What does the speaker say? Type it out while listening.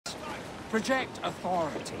Project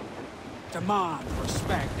authority. Demand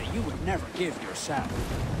respect that you would never give yourself.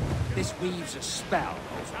 This weaves a spell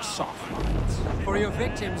over soft minds. For your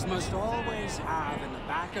victims must always have in the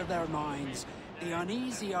back of their minds the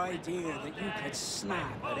uneasy idea that you could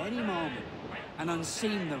snap at any moment and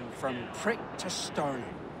unseam them from prick to sternum.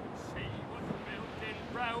 She was built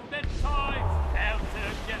in rounded times, held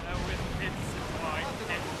together with bits of twine.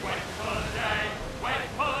 Then wait for day, wait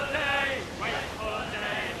for day, wait for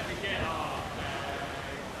day to get off.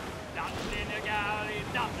 Nothing in the galley,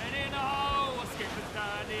 nothing in the hole. Skippers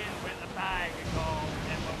turned in with a bag of gold.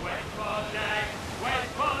 Then we'll wait for day, wait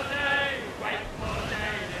for day, wait for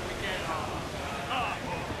day, then we get off. Up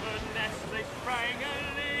over Nestle, sprang a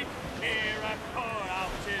leak, near a pour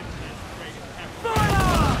out in the street.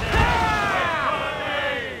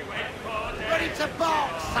 Ready to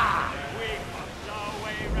box, sir! We push our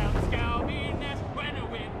way round Scalby Nest when a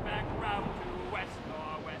wind back round to west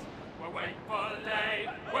northwest. We'll wait for day,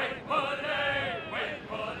 wait for day, wait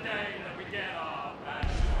for day, then we get off.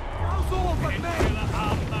 How's all but Into me? the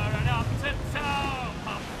hammer and up to town.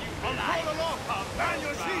 Pump you like, pump Man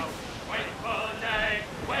your round. seats! Wait for day,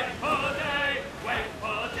 wait for day, wait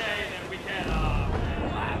for day, then we get off.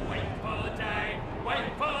 Wait for day, wait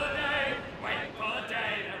for day, wait for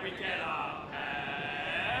day, then we get off.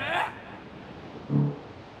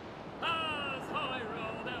 As I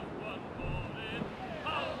rolled out one morning,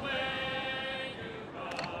 away you go,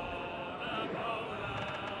 as I rolled out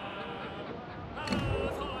one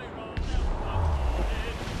morning,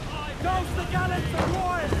 Goes the gallants of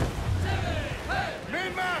royal!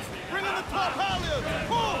 Main mast! Bring in the top halyards!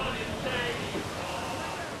 Pull!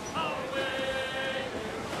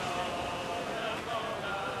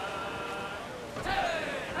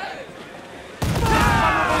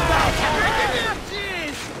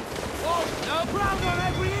 Cheers! Oh, no problem,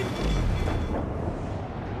 Edwin!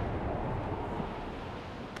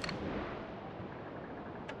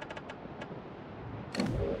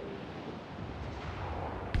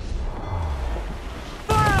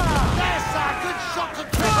 Yes, sir! Good shot to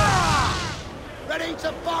trigger! Ready to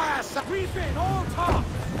fire, sir! Reef in, all tops!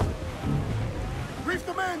 Reef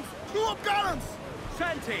the men! Crew up gallants!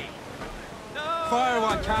 Shanty! Fire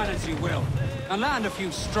what cannons you will, and land a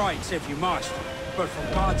few strikes if you must. But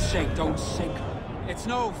for God's sake, don't sink her. It's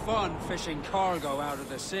no fun fishing cargo out of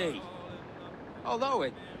the sea. Although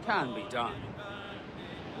it can be done.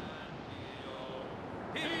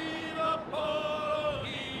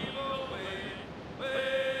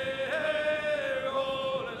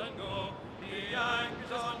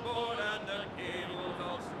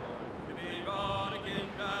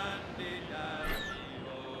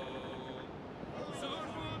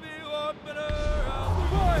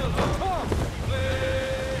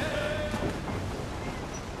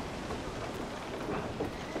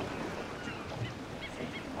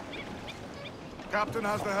 Captain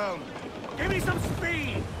has the helm. Give me some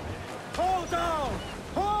speed! Hold down!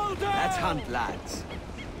 Hold down! Let's hunt, lads.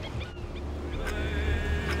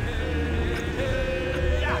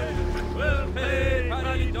 We'll pay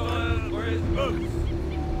Paddy Doyle for his boots.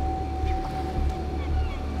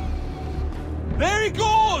 There he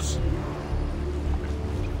goes!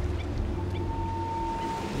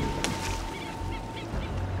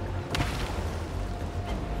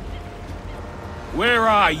 Where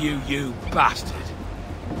are you, you bastard?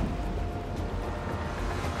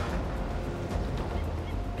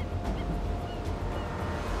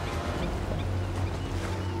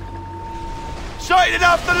 Sighted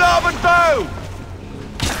off the larboard bow!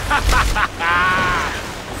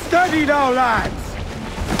 Steady now, lads!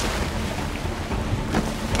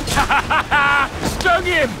 Stung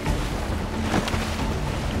him!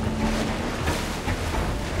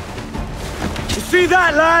 You see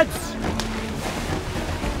that, lads?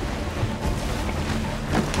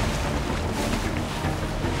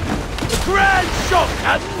 Grand shot,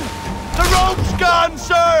 Captain! The rope's gone,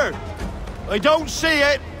 sir! I don't see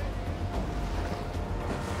it.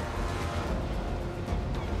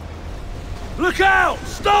 Look out!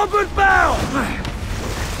 Starboard bow!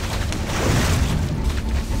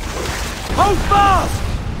 Hold fast!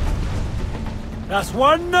 That's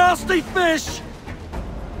one nasty fish!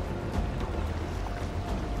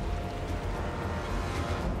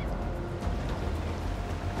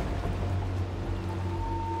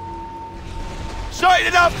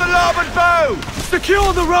 Sighted off the larboard bow!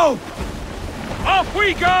 Secure the rope! Off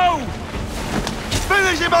we go!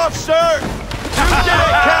 Finish him off, sir! You did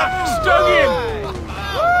it, Cap! Stung him!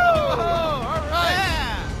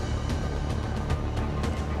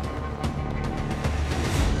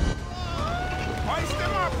 Hoist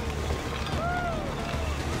him up!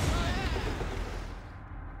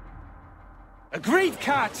 Agreed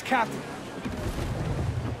cards, Captain.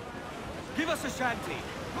 Give us a shanty.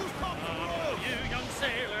 Who's got the rules? You young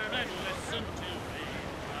sailor, and listen to me.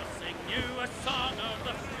 I'll sing you a song of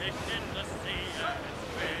the fish in the sea. And it's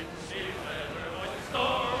windy weather, boys,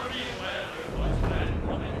 stormy weather, boys, when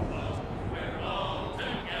the wind blows, we're all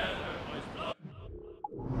together, boys, blow.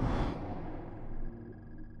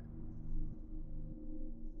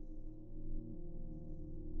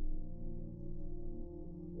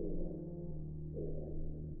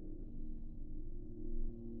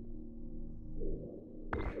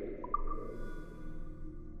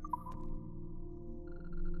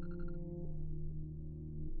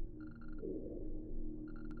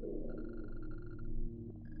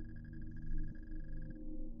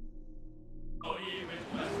 Oh, ye wind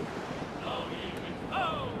west, oh, ye wind,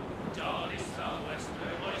 oh, jolly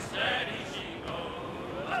southwester, boys, steady she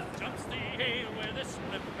goes. Up jumps the hail with a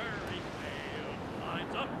slippery tail,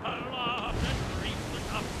 lines up aloft and reefs the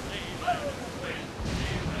topsail.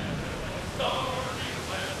 Windy weather, stormy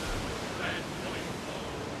weather, when the wind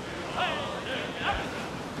blows, we're all together.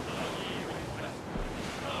 Oh, ye wind west,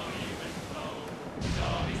 oh, ye wind blow,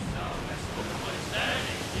 jolly southwester, boys,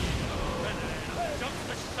 steady she goes. And then up jumps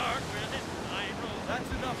the shark with his line rolled. That's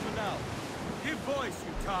enough for now. Give voice,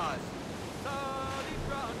 you tars. Solid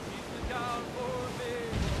ground, keep the down for me.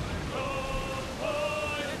 Roll,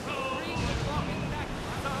 boys, roll.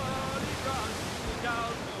 Solid ground, keep the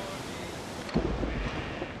down for me.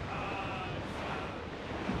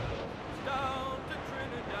 Down to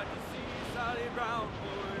Trinidad to see Sally Brown,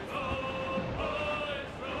 boys. Roll, boys,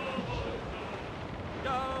 roll, boys, roll.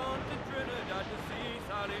 Down to Trinidad to see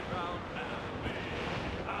Sally Brown.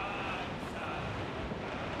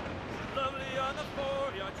 She's lovely on the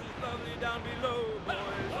foreyard, she's lovely down below, boys.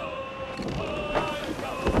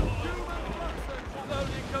 She's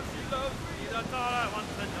lovely 'cause she loves me, that's all I want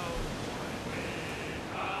to know.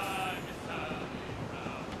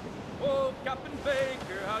 Oh, Captain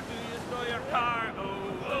Baker, how do you stow your cargo?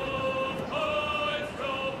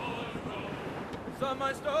 Some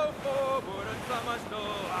I stow forward and some I stow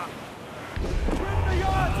aft. Trim the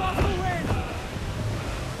yards off the wind!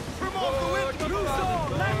 Trim off the wind, loose all,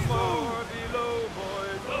 let's move! More below,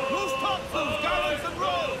 boys. Loose topsails, gallants and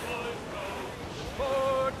rolls!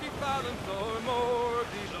 40,000 or more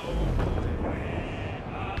below.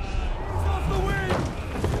 Ease off the wind!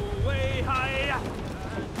 Way high.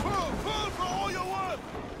 Pull for all you're worth!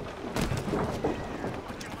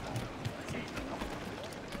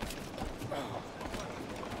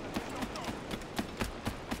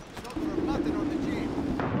 Not for nothing on the jeep.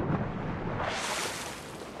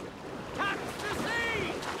 Catch the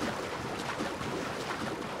sea!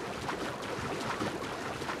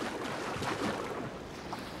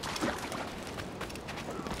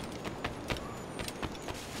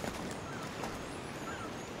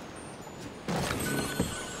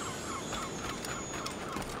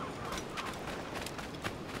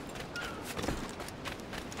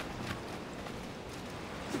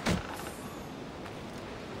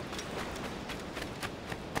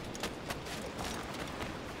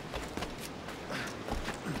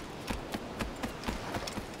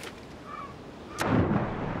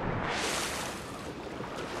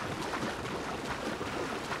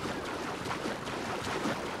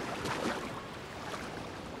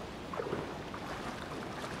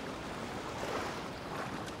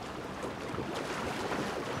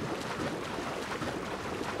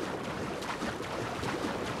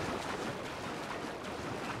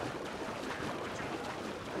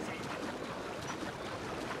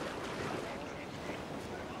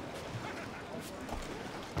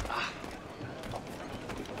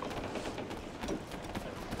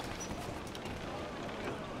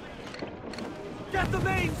 Get the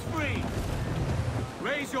mains free!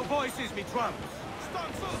 Raise your voices, me drums!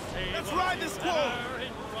 Stunsail, let's ride this squall!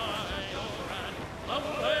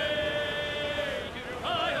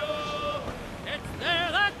 It's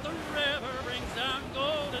there that the river brings down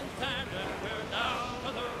golden sand, and we're down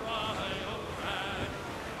to the Rio Grande.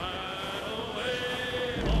 Right away,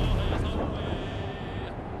 boys,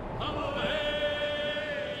 away. Come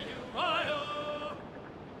away, you Rio.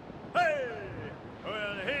 Hey!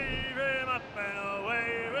 We'll heave him up and away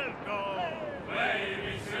we'll go.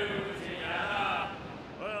 Baby Susie,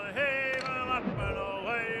 We'll heave him up and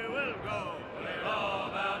away we'll go. we're all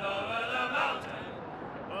about the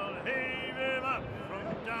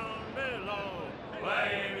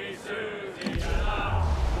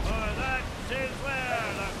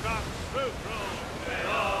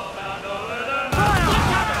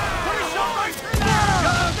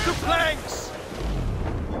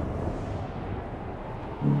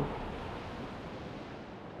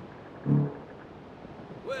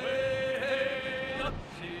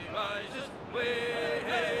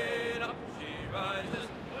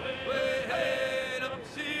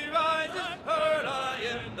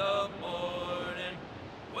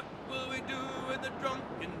with the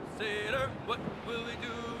drunken sailor? What will we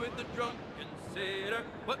do with the drunken sailor?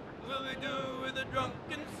 What will we do with the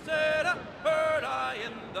drunken sailor? Early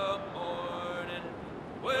in the morning,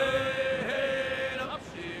 way up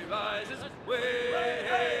she rises,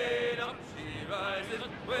 way up she rises,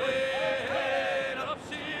 way up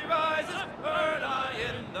she rises, early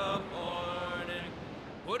in the morning.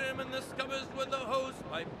 Put him in the scuppers with the hose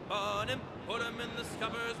pipe on him. Put him in the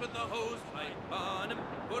scuppers with the hose pipe on him.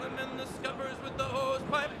 Put him in the scuppers with the hose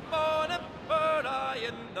pipe on him. Early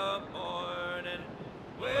in the morning,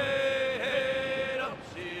 way up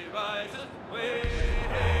she rises, way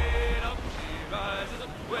up she rises,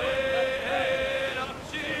 way up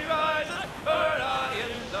she rises, early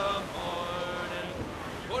in the morning.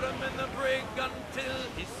 Put him in the brig until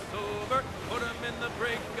he's sober. Put him in the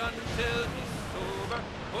brig until he's sober.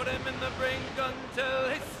 Put him in the brig until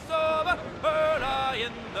he's sober. Early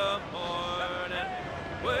in the morning.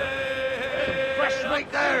 Way Fresh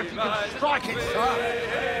meat there if you can strike it, sir.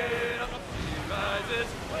 way up she rises.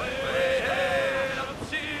 Way up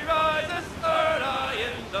she rises. Early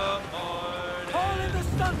in the morning. Haul in the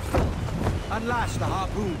stunsail! Unlash the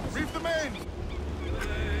harpoons. Reef the men!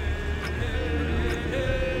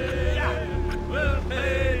 We'll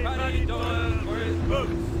pay Paddy Doyle for his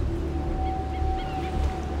boots.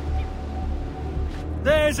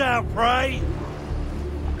 There's our prey.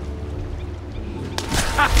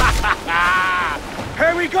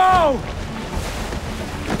 Here we go!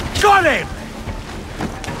 Got him!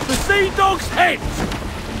 The sea dog's hit!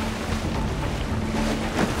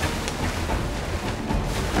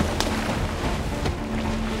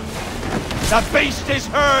 The beast is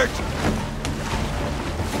hurt!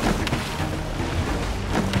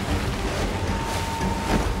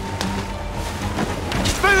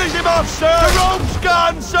 Finish him off, sir! The rope's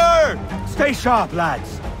gone, sir! Stay sharp,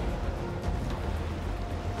 lads.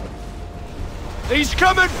 He's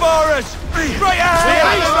coming for us! Straight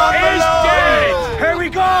ahead! The beast is dead! Here we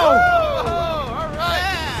go! All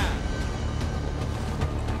right!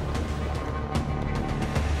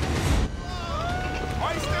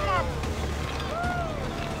 Hoist him up!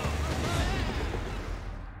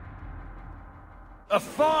 A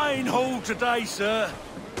fine haul today, sir.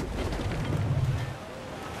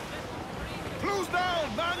 Close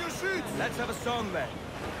down! Man your sheets! Let's have a song then.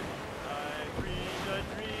 I dreamed a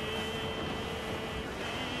dream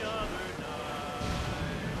the other night.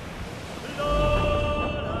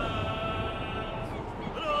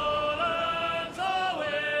 Lowlands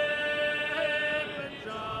away and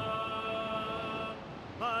John.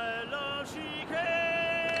 My love, she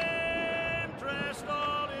came dressed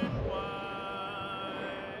all in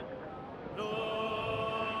white.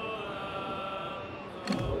 Lowlands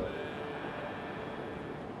away.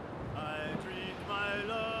 I dreamed my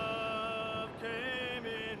love came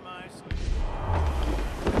in my sleep.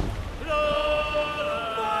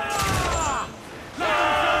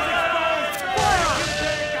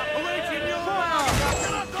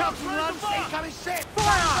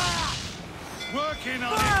 Working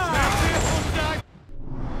on it!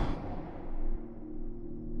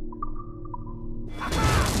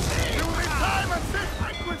 You will need time and 6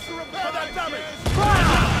 seconds to repair that damage!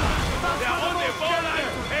 They're on their ball line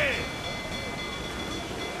to head.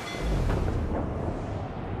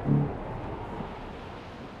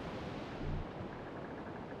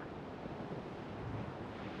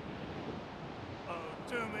 Oh,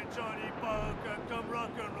 to me, Johnny Poker, come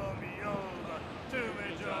rock and roll me over. To me,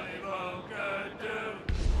 Johnny Poker, do.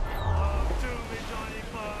 Oh, to me, Johnny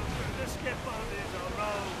Poker, the skipper is a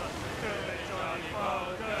rover. To me, Johnny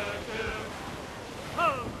Poker, do.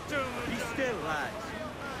 Oh, to me, Be Johnny still, lads.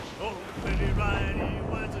 Oh, Billy Riley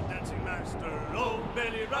was a dancing master. Oh,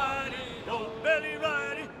 Billy Riley, oh, Billy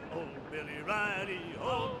Riley, oh, Billy Riley,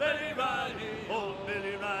 oh, Billy Riley, oh,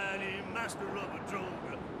 Billy Riley, master of a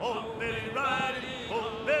droga. Oh, Billy